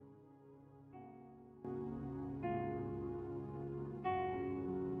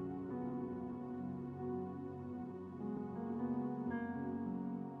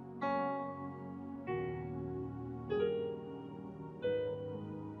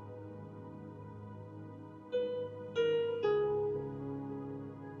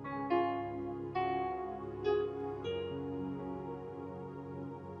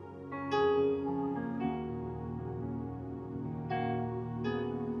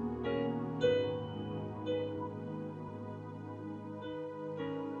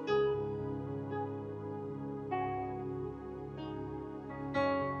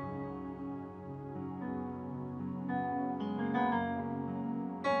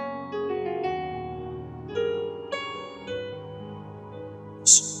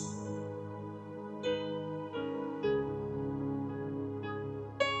words.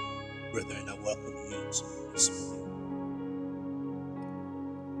 Brethren, I welcome you to this morning,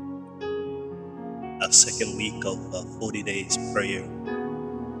 our second week of 40 days prayer.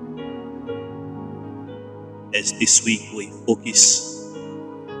 As this week we focus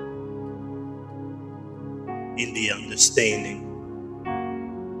in the understanding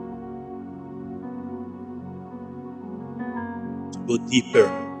to go deeper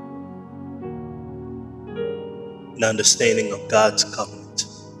in understanding of God's covenant.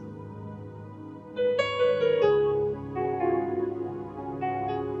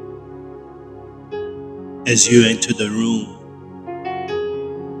 As you enter the room,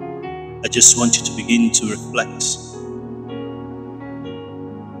 I just want you to begin to reflect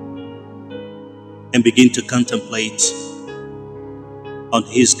and begin to contemplate on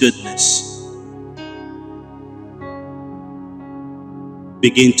His goodness.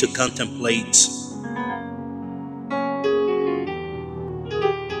 Begin to contemplate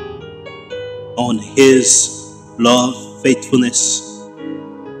on His love, faithfulness,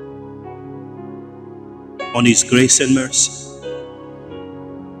 on His grace and mercy.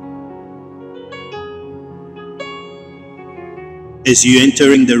 As you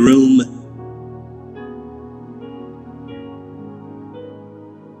entering the room,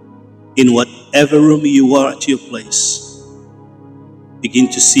 in whatever room you are at your place, begin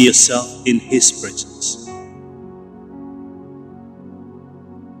to see yourself in His presence.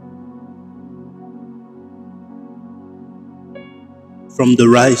 From the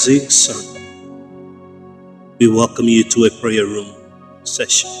rising sun, we welcome you to a prayer room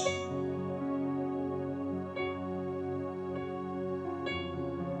session.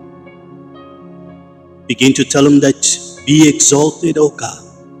 Begin to tell Him that, be exalted, O God.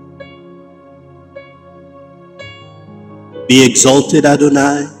 Be exalted,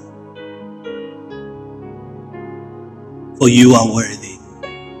 Adonai, for you are worthy.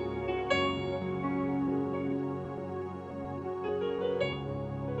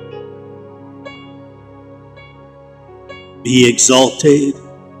 Be exalted,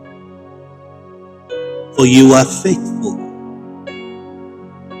 for you are faithful.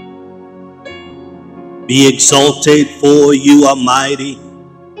 Be exalted, for you are mighty.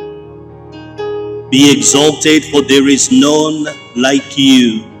 Be exalted, for there is none like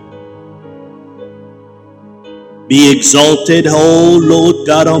you. Be exalted, O Lord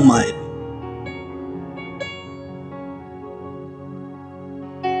God Almighty.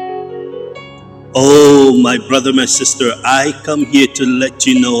 Oh, my brother, my sister, I come here to let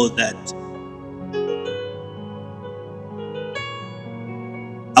you know that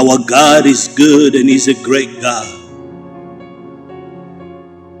our God is good and He's a great God.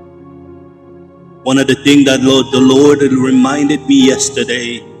 One of the things that the Lord reminded me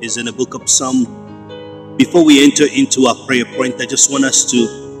yesterday is in the book of Psalm. Before we enter into our prayer point, I just want us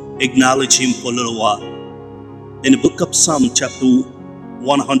to acknowledge Him for a little while. In the book of Psalm chapter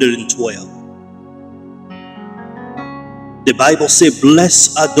 112, the Bible says,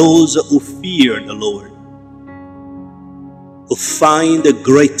 blessed are those who fear the Lord, who find a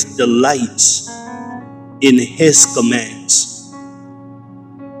great delight in His commands.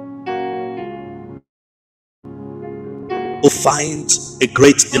 Who finds a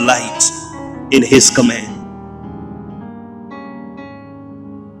great delight in His command.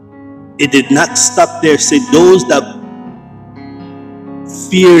 It did not stop there. Say, those that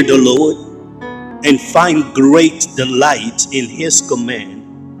fear the Lord and find great delight in His command.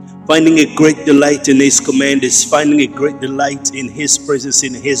 Finding a great delight in His command is finding a great delight in His presence,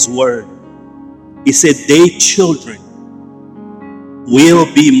 in His word. He said, they children will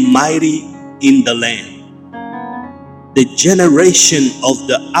be mighty in the land. The generation of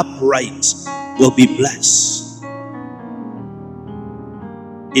the upright will be blessed.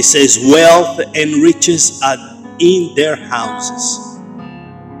 It says, wealth and riches are in their houses,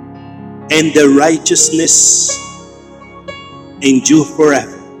 and the righteousness endure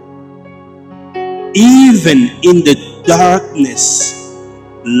forever. Even in the darkness,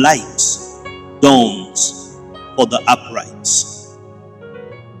 light dawns for the upright.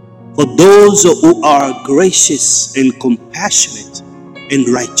 For those who are gracious and compassionate and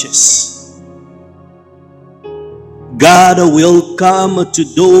righteous, God will come to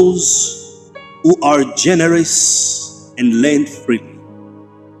those who are generous and lend freely,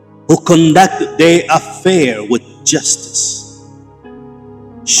 who conduct their affair with justice.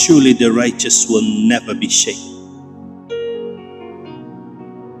 Surely the righteous will never be shaken.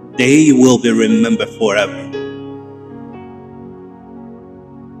 They will be remembered forever.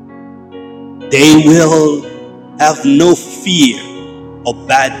 They will have no fear of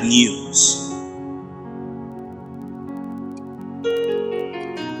bad news.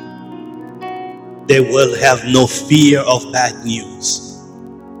 They will have no fear of bad news.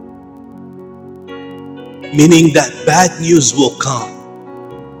 Meaning that bad news will come.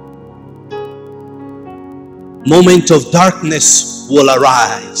 Moment of darkness will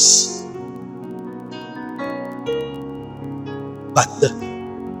arise. But the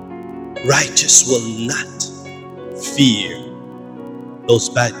righteous will not fear those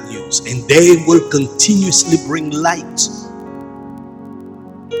bad news. And they will continuously bring light.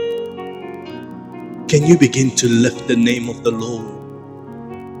 Can you begin to lift the name of the Lord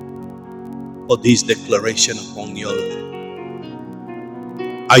for this declaration upon your life?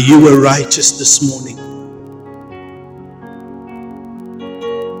 Are you a righteous this morning?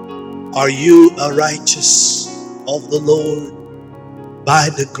 Are you a righteous of the Lord by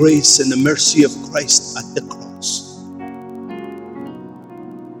the grace and the mercy of Christ at the cross?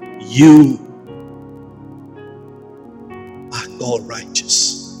 You are God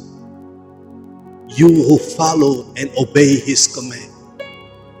righteous. You who follow and obey His command.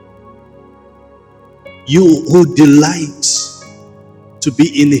 You who delights to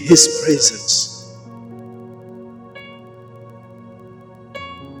be in His presence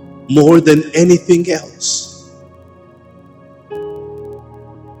more than anything else.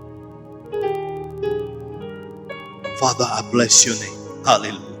 Father, I bless your name.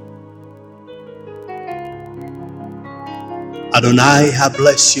 Hallelujah. Adonai, I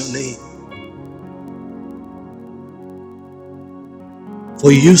bless your name.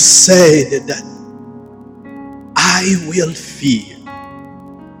 For you said that I will fear.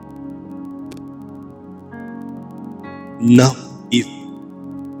 Now, if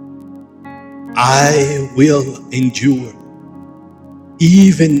I will endure,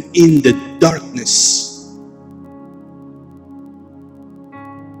 even in the darkness,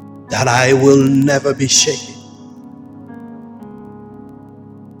 that I will never be shaken.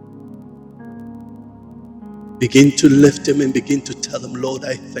 Begin to lift Him and begin to tell Him, Lord,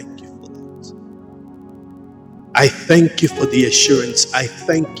 I thank you for that. I thank you for the assurance. I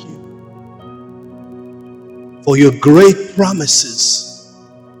thank you for your great promises.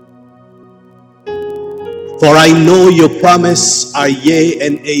 For I know your promise are yea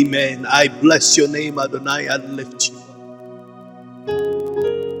and amen. I bless your name, Adonai, and lift you.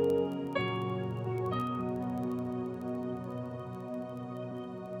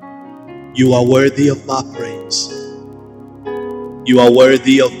 You are worthy of my praise. You are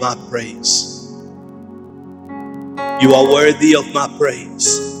worthy of my praise. You are worthy of my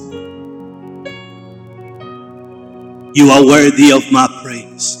praise. You are worthy of my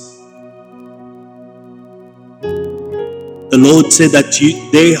praise. The Lord said that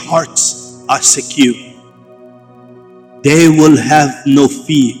their hearts are secure. They will have no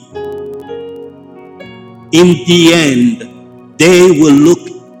fear. In the end, they will look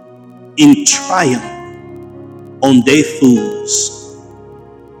in triumph on their fools.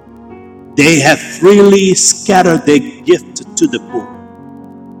 They have freely scattered their gift to the poor.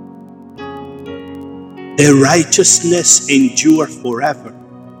 Their righteousness endure forever.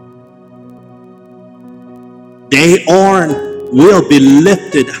 Their horn will be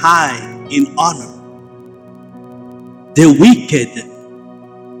lifted high in honor. The wicked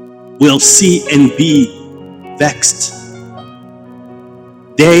will see and be vexed.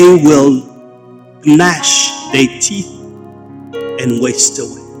 They will gnash their teeth and waste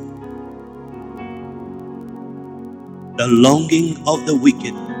away. The longing of the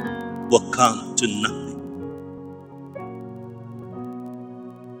wicked will come to nothing.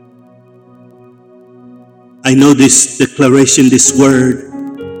 I know this declaration, this word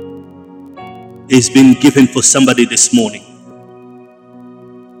is being given for somebody this morning.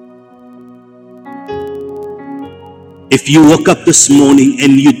 If you woke up this morning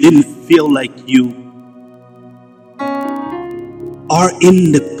and you didn't feel like you are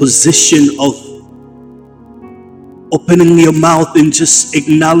in the position of opening your mouth and just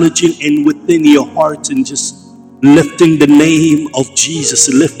acknowledging and within your heart and just lifting the name of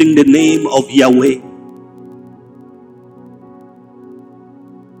Jesus, lifting the name of Yahweh,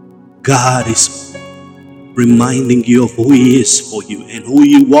 God is reminding you of who He is for you and who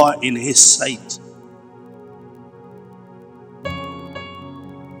you are in His sight.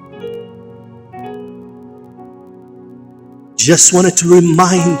 Just wanted to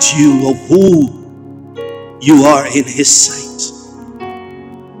remind you of who you are in His sight.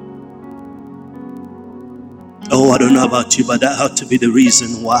 Oh, I don't know about you, but that had to be the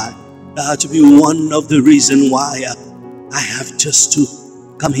reason why. That had to be one of the reasons why I have just to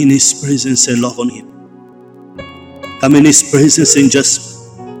come in His presence and love on Him. Come in his presence and just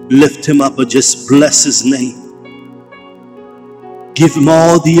lift him up or just bless his name. Give him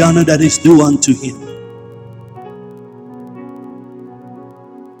all the honor that is due unto him.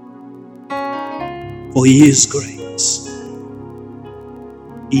 For he is great.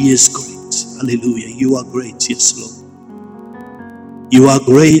 He is great. Hallelujah. You are great. Yes, Lord. You are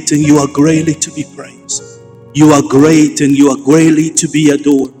great and you are greatly to be praised. You are great and you are greatly to be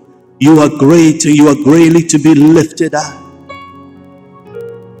adored. You are great and you are greatly to be lifted up.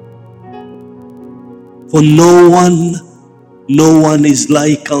 For no one is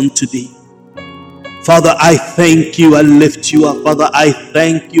like unto thee. Father, I thank you. I lift you up. Father, I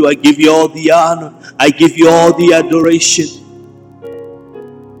thank you. I give you all the honor. I give you all the adoration.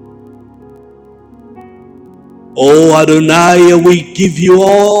 Oh Adonai, we give you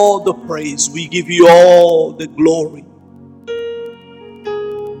all the praise. We give you all the glory.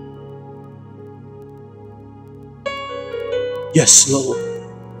 Yes, Lord.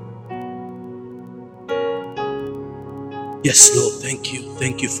 Yes, Lord. Thank you.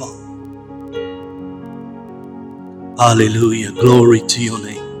 Thank you, Father. Hallelujah. Glory to your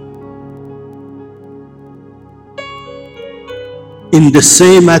name. In the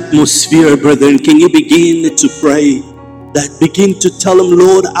same atmosphere, brethren, can you begin to pray that? Begin to tell him,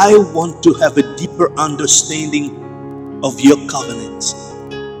 Lord, I want to have a deeper understanding of your covenants.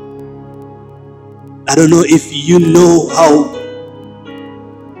 I don't know if you know how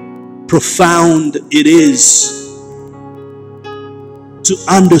profound it is to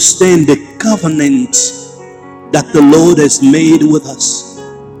understand the covenant that the Lord has made with us.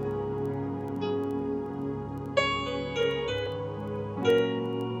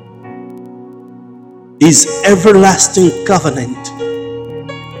 His everlasting covenant.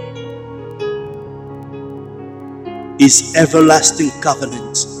 His everlasting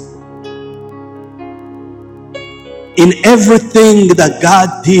covenant. In everything that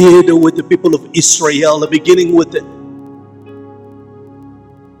God did with the people of Israel, beginning with the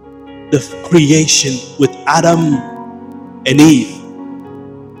creation with Adam and Eve,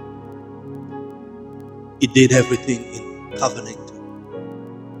 He did everything in covenant.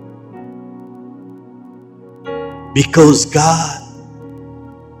 Because God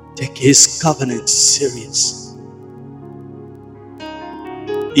takes his covenant serious.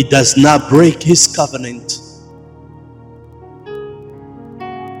 He does not break his covenant.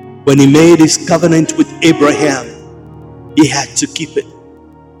 When he made his covenant with Abraham, he had to keep it.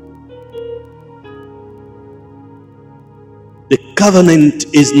 The covenant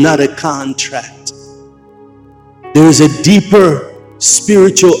is not a contract. There is a deeper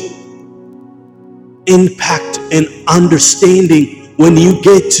spiritual impact and understanding when you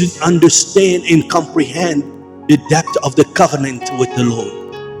get to understand and comprehend the depth of the covenant with the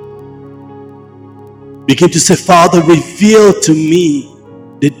Lord. Begin to say, Father, reveal to me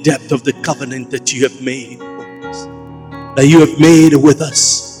the depth of the covenant that you have made with us, that you have made with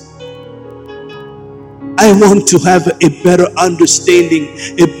us. I want to have a better understanding,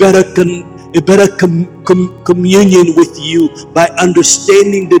 a better communion with you by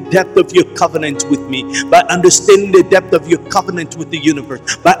understanding the depth of your covenant with me, by understanding the depth of your covenant with the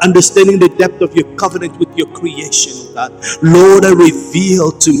universe, by understanding the depth of your covenant with your creation, God. Lord,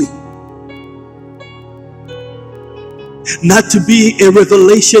 reveal to me. Not to be a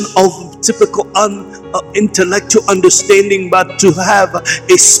revelation of typical intellectual understanding, but to have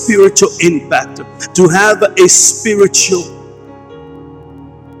a spiritual impact, to have a spiritual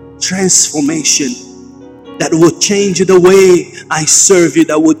transformation that will change the way I serve you,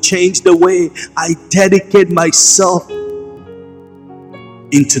 that will change the way I dedicate myself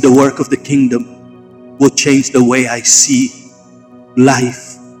into the work of the kingdom, will change the way I see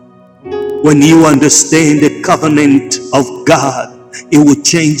life. When you understand the covenant of God, it will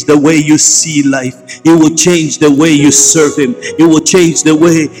change the way you see life. It will change the way you serve him. It will change the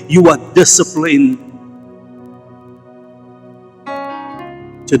way you are disciplined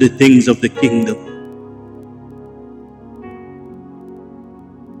to the things of the kingdom.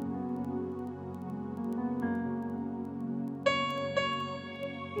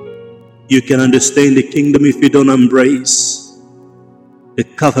 You can understand the kingdom if you don't embrace the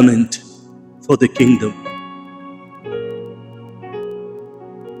covenant for the kingdom.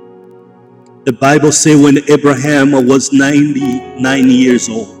 The Bible says when Abraham was 99 years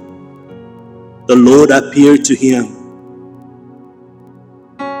old, the Lord appeared to him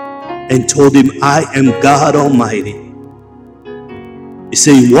and told him, I am God Almighty. He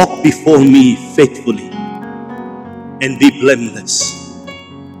said, walk before me faithfully and be blameless,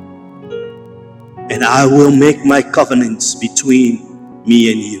 and I will make my covenants between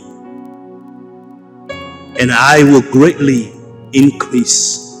me and you. and I will greatly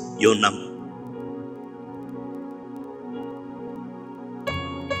increase your number.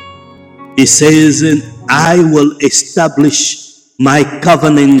 He says, and I will establish my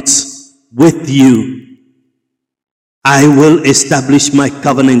covenant with you. I will establish my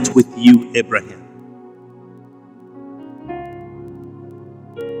covenant with you, Abraham.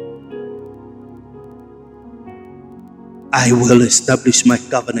 I will establish my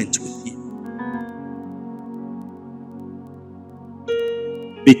covenant with you.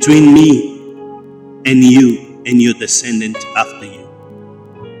 Between me and you and your descendant after you,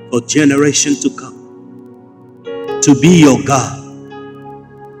 for generation to come, to be your God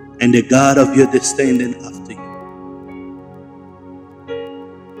and the God of your descendant after you.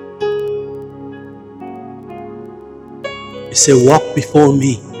 He said, walk before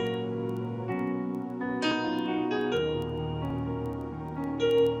me.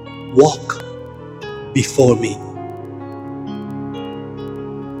 Walk before me,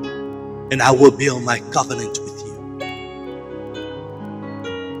 and I will build my covenant with you.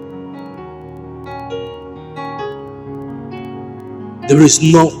 There is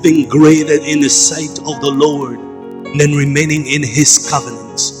nothing greater in the sight of the Lord than remaining in His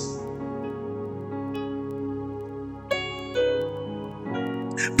covenants.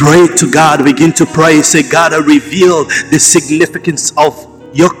 Pray to God. Begin to pray. Say, God, I reveal the significance of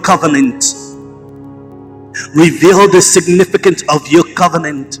your covenant. Reveal the significance of your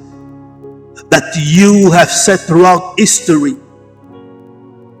covenant that you have set throughout history.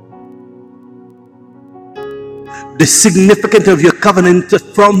 The significance of your covenant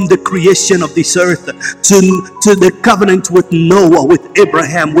from the creation of this earth to the covenant with Noah, with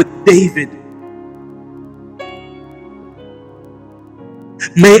Abraham, with David.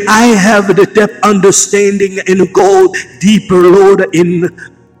 May I have the depth understanding and go deeper, Lord, in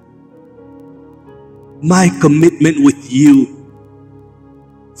my commitment with you.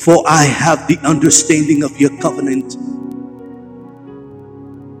 For I have the understanding of your covenant.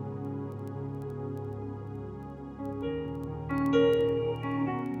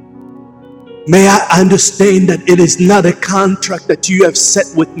 May I understand that it is not a contract that you have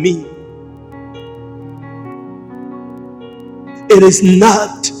set with me. It is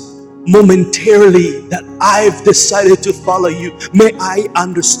not momentarily that I've decided to follow you. May I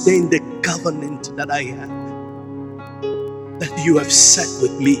understand the covenant that I have, that you have set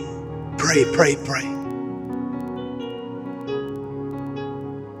with me. Pray, pray, pray.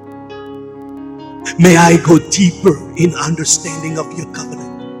 May I go deeper in understanding of your covenant.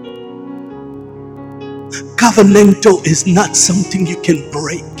 Covenantal is not something you can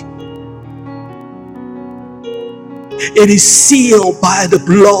break. It is sealed by the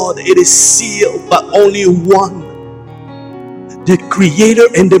blood. It is sealed by only one, the creator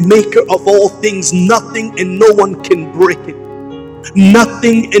and the maker of all things. Nothing and no one can break it.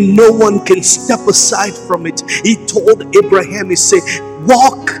 Nothing and no one can step aside from it. He told Abraham, he said,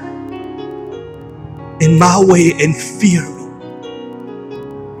 walk in my way and fear me.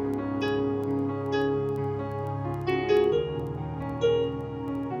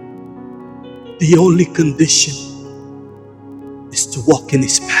 The only condition is to walk in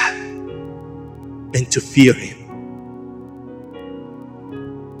His path and to fear Him.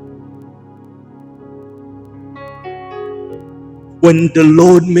 When the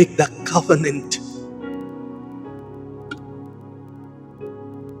Lord made that covenant,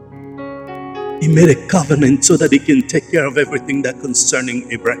 He made a covenant so that He can take care of everything that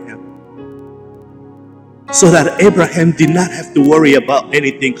concerning Abraham. So that Abraham did not have to worry about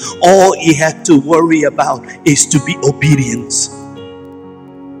anything. All he had to worry about is to be obedience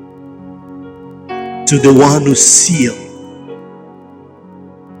to the one who sealed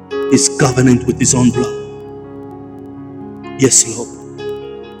His covenant with His own blood. Yes, Lord.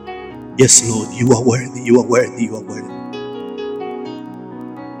 Yes, Lord. You are worthy. You are worthy. You are worthy.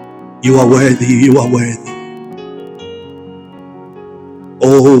 You are worthy. You are worthy.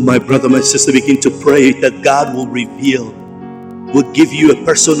 Oh, my brother, my sister, begin to pray that God will reveal, will give you a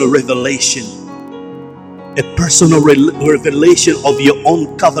personal revelation. A personal revelation of your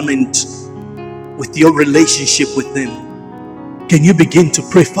own covenant with your relationship with Him. Can you begin to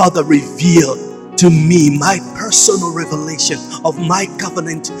pray, Father, reveal to me my personal revelation of my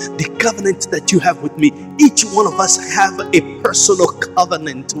covenant, the covenant that you have with me. Each one of us have a personal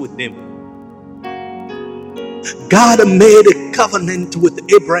covenant with Him. God made a covenant with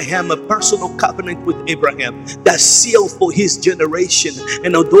Abraham, a personal covenant with Abraham that's sealed for his generation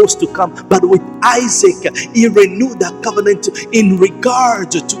and of those to come. But with Isaac, He renewed that covenant in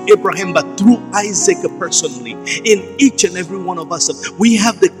regard to Abraham, but through Isaac personally. In each and every one of us, we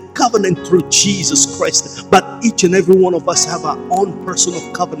have the covenant through Jesus Christ. But each and every one of us have our own personal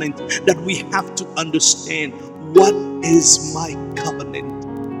covenant that we have to understand. What is my covenant?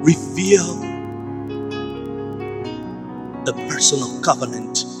 Reveal the personal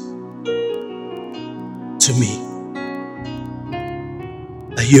covenant to me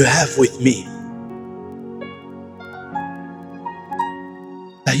that you have with me.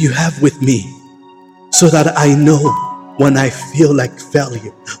 That you have with me, so that I know when I feel like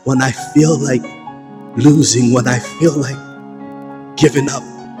failure, when I feel like losing, when I feel like giving up,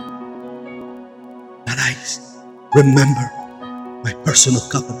 that I remember my personal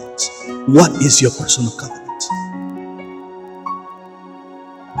covenant. What is your personal covenant?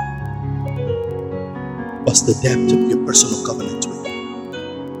 What's the depth of your personal covenant with you?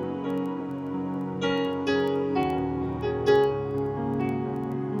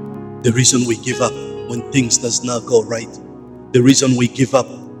 The reason we give up when things does not go right, the reason we give up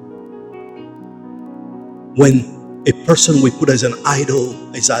when a person we put as an idol,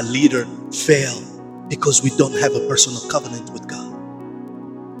 as our leader, fail, because we don't have a personal covenant with God.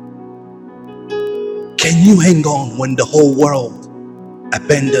 Can you hang on when the whole world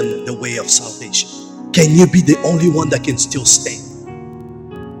abandoned the way of salvation? Can you be the only one that can still stand?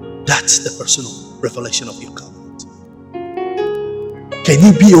 That's the personal revelation of your covenant. Can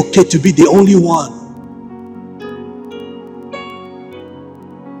you be okay to be the only one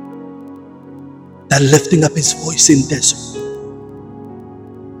that lifting up his voice in desert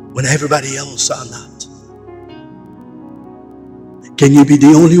when everybody else are not? Can you be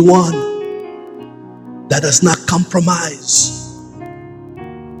the only one that does not compromise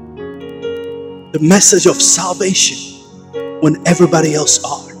the message of salvation when everybody else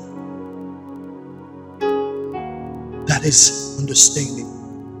are? That is understanding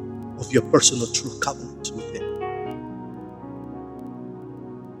of your personal true covenant with Him.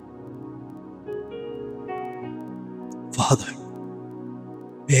 Father,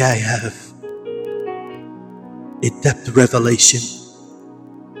 may I have a depth revelation.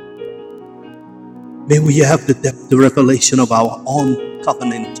 May we have the depth revelation of our own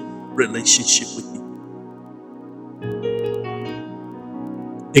covenant relationship with you.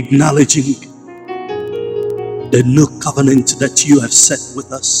 Acknowledging the new covenant that you have set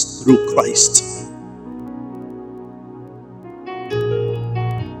with us through Christ.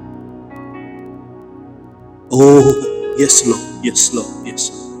 Oh, yes, Lord, yes, Lord,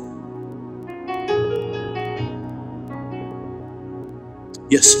 yes, Lord.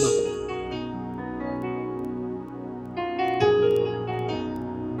 Yes, Lord.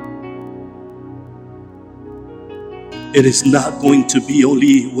 It is not going to be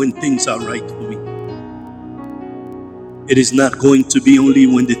only when things are right for me. It is not going to be only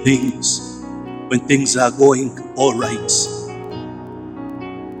when things are going all right.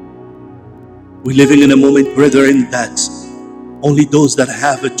 We're living in a moment, brethren, that only those that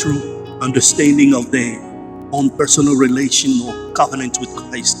have a true understanding of their own personal relation or covenant with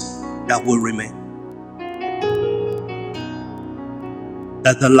Christ, that will remain.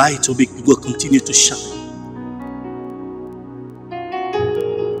 That the light will continue to shine.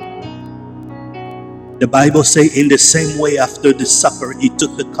 The Bible says, in the same way, after the supper, he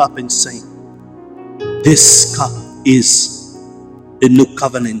took the cup and saying, "This cup is the new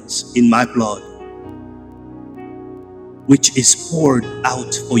covenant in my blood, which is poured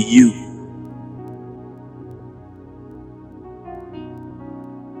out for you.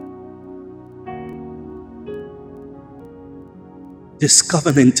 This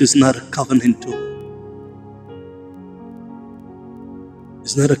covenant is not a covenant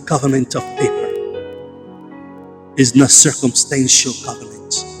it's not a covenant of paper. It's not circumstantial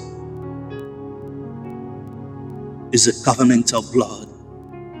covenant. It's a covenant of blood.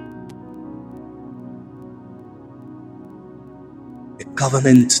 A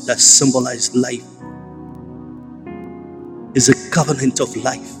covenant that symbolizes life. It's a covenant of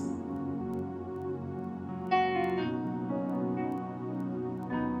life.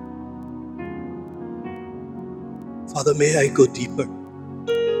 Father, may I go deeper.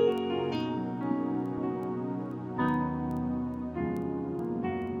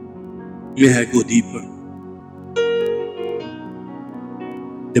 May I go deeper.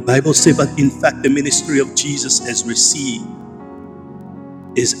 The Bible says, but in fact, the ministry of Jesus as received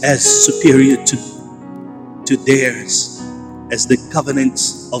is as superior to theirs as the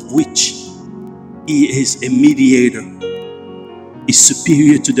covenants of which He is a mediator is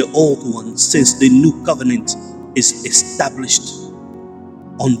superior to the old one, since the new covenant is established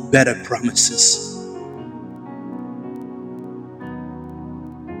on better promises.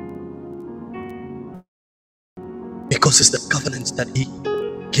 Because it's the covenant that He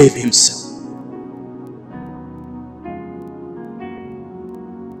gave himself.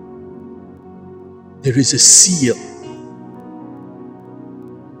 There is a seal.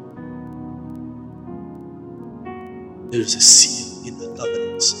 There is a seal in the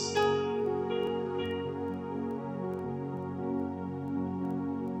covenants.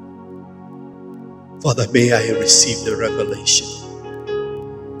 Father, may I receive the revelation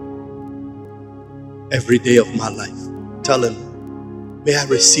every day of my life. Tell him, may I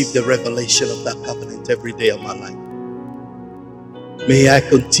receive the revelation of that covenant every day of my life. May I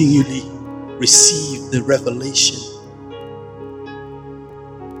continually receive the revelation.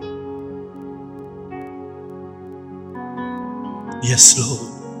 Yes, Lord.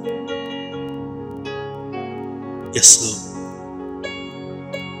 Yes, Lord.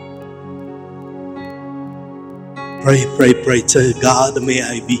 Pray, pray, pray. Tell God, may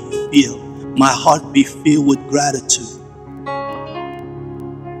I be filled. My heart be filled with gratitude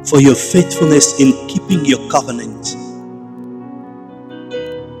for your faithfulness in keeping your covenant.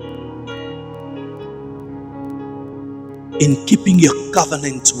 In keeping your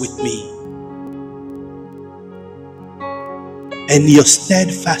covenant with me. And your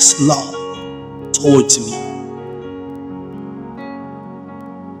steadfast love towards me.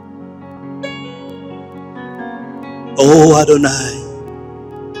 Oh Adonai,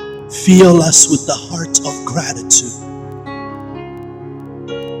 fill us with the heart of gratitude.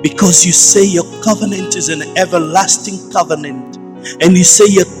 Because you say your covenant is an everlasting covenant. And you say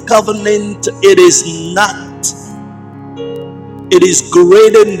your covenant, it is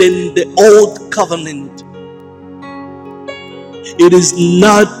greater than the old covenant. It is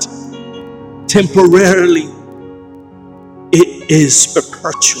not temporarily. It is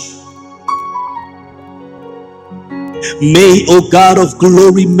perpetual. May, O God of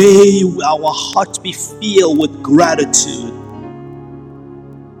glory, may our hearts be filled with gratitude.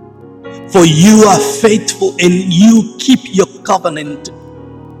 For you are faithful and you keep your covenant.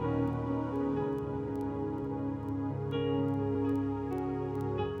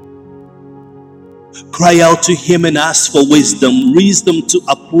 Cry out to him and ask for wisdom. Wisdom to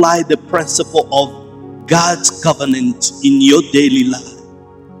apply the principle of God's covenant in your daily life.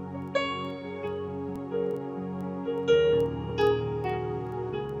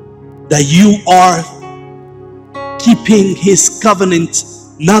 That you are keeping his covenant,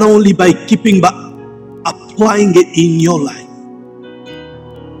 not only by keeping but applying it in your life.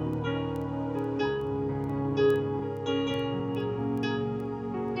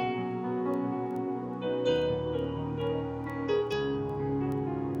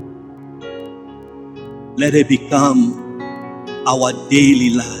 Let it become our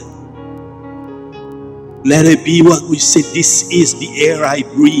daily life. Let it be what we say, this is the air I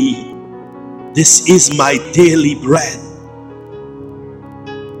breathe. This is my daily bread.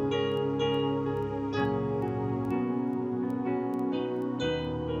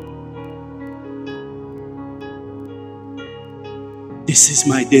 This is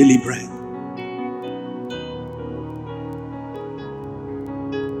my daily bread.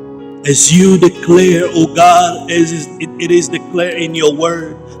 As you declare, O God, as it is declared in your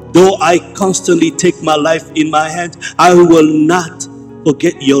word, though I constantly take my life in my hands, I will not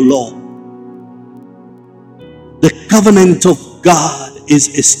forget your law. The covenant of God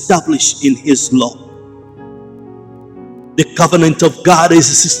is established in his law. The covenant of God is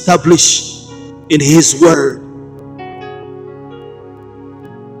established in his word.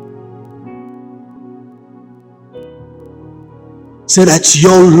 So that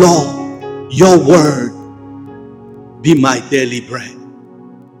your law, your word, be my daily bread.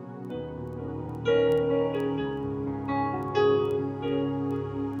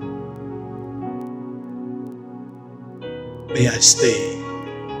 May I stay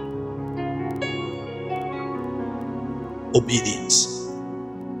obedient.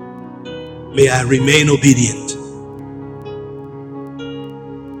 May I remain obedient.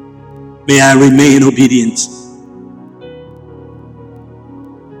 May I remain obedient.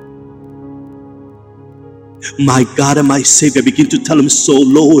 My God and my Savior, begin to tell him so,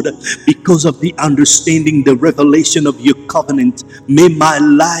 Lord, because of the understanding, the revelation of your covenant, may my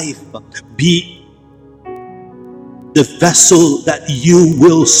life be the vessel that you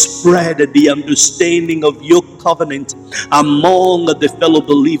will spread the understanding of your covenant among the fellow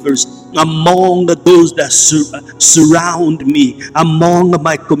believers, among those that surround me, among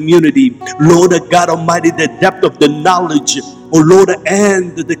my community. Lord God Almighty, the depth of the knowledge, oh Lord,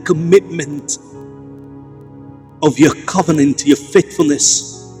 and the commitment of your covenant, your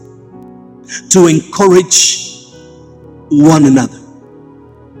faithfulness, to encourage one another.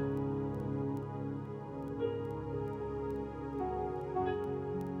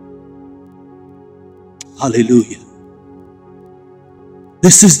 Hallelujah.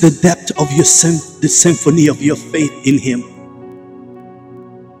 This is the depth of your the symphony of your faith in Him.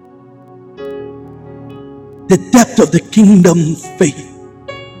 The depth of the kingdom faith.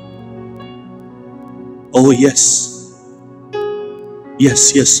 Oh yes.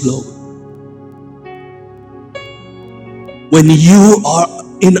 Yes, yes, Lord. When you are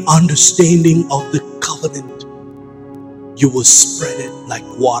in understanding of the covenant, you will spread it like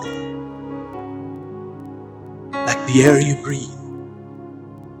water, like the air you breathe,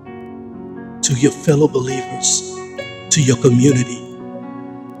 to your fellow believers, to your community.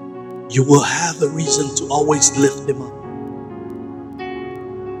 You will have a reason to always lift them up.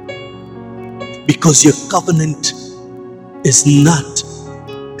 Because your covenant is not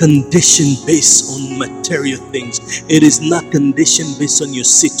conditioned based on material things. It is not conditioned based on your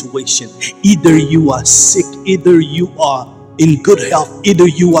situation. Either you are sick, either you are in good health, either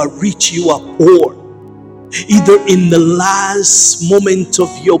you are rich, you are poor. Either in the last moment of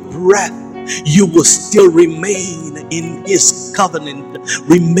your breath, you will still remain in His covenant,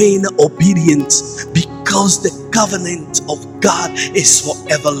 remain obedient, because the covenant of God is for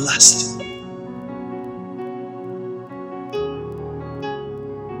everlasting.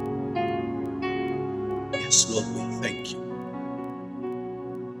 Yes, Lord, we thank you.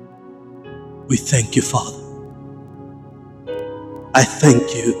 We thank you, Father. I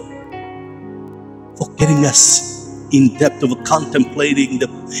thank you for getting us in depth of contemplating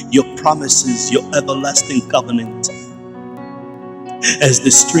your promises, your everlasting covenant. As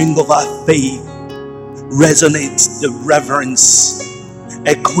the string of our faith resonates the reverence,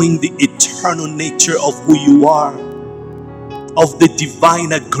 echoing the eternal nature of who you are, of the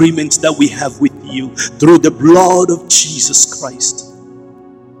divine agreement that we have with you through the blood of Jesus Christ.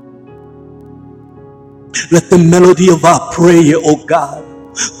 Let the melody of our prayer, oh God,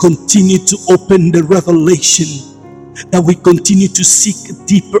 continue to open the revelation, that we continue to seek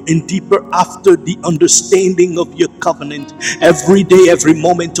deeper and deeper after the understanding of your covenant every day, every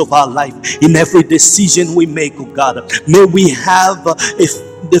moment of our life, in every decision we make, oh God. May we have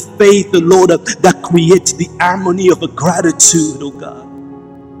the faith, Lord, that creates the harmony of a gratitude, oh God.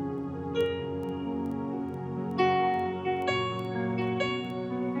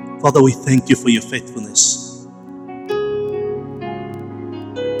 Father, we thank you for your faithfulness.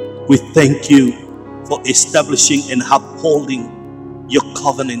 We thank you for establishing and upholding your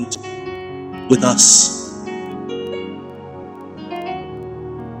covenant with us.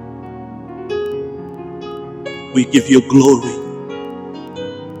 We give you glory.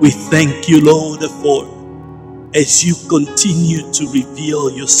 We thank you, Lord, for as you continue to reveal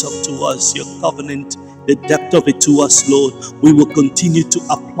yourself to us, your covenant, the depth of it to us, Lord, we will continue to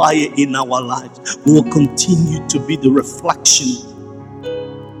apply it in our lives. We will continue to be the reflection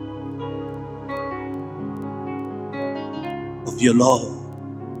of your love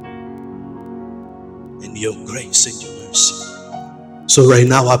and your grace and your mercy. So right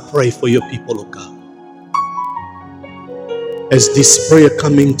now I pray for your people, oh God. As this prayer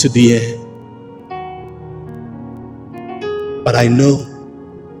coming to the end, but I know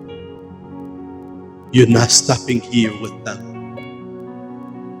you're not stopping here with them.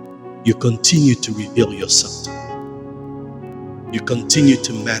 You continue to reveal yourself to them. You continue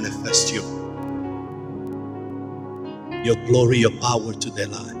to manifest your glory, your power to their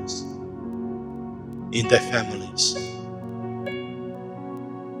lives, in their families.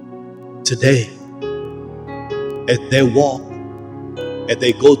 Today, as they walk, as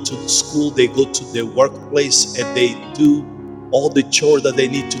they go to school, they go to their workplace, and they do all the chore that they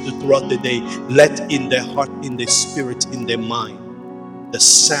need to do throughout the day, let in their heart, in their spirit, in their mind, the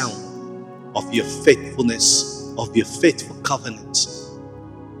sound of your faithfulness, of your faithful covenants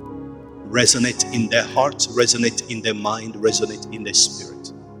resonate in their hearts, resonate in their mind, resonate in their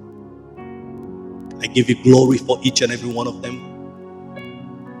spirit. I give you glory for each and every one of them.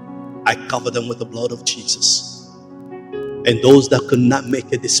 I cover them with the blood of Jesus. And those that could not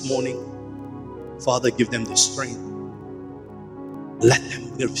make it this morning, Father, give them the strength. Let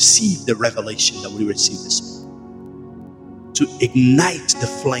them receive the revelation that we received this morning, to ignite the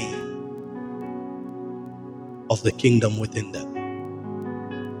flame of the kingdom within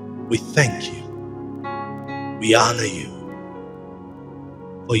them. We thank you. We honor you.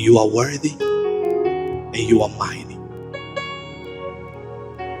 For you are worthy and you are mighty.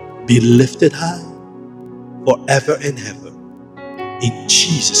 Be lifted high forever and ever. In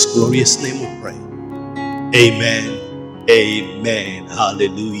Jesus' glorious name we pray. Amen. Amen.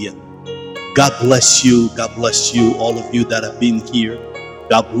 Hallelujah. God bless you. God bless you, all of you that have been here.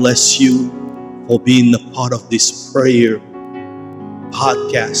 God bless you for being a part of this prayer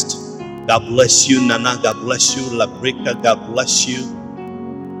podcast. God bless you, Nana. God bless you, Labrika. God bless you,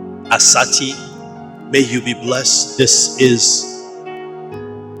 Asati. May you be blessed. This is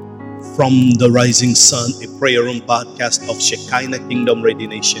From the Rising Sun, a prayer room podcast of Shekinah Kingdom Radio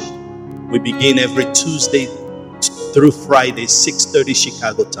Nation. We begin every Tuesday through Friday, 6:30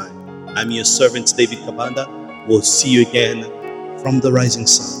 Chicago time. I'm your servant, David Kabanda. We'll see you again from the Rising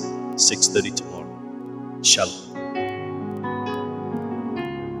Sun, 6:30 tomorrow. Shalom.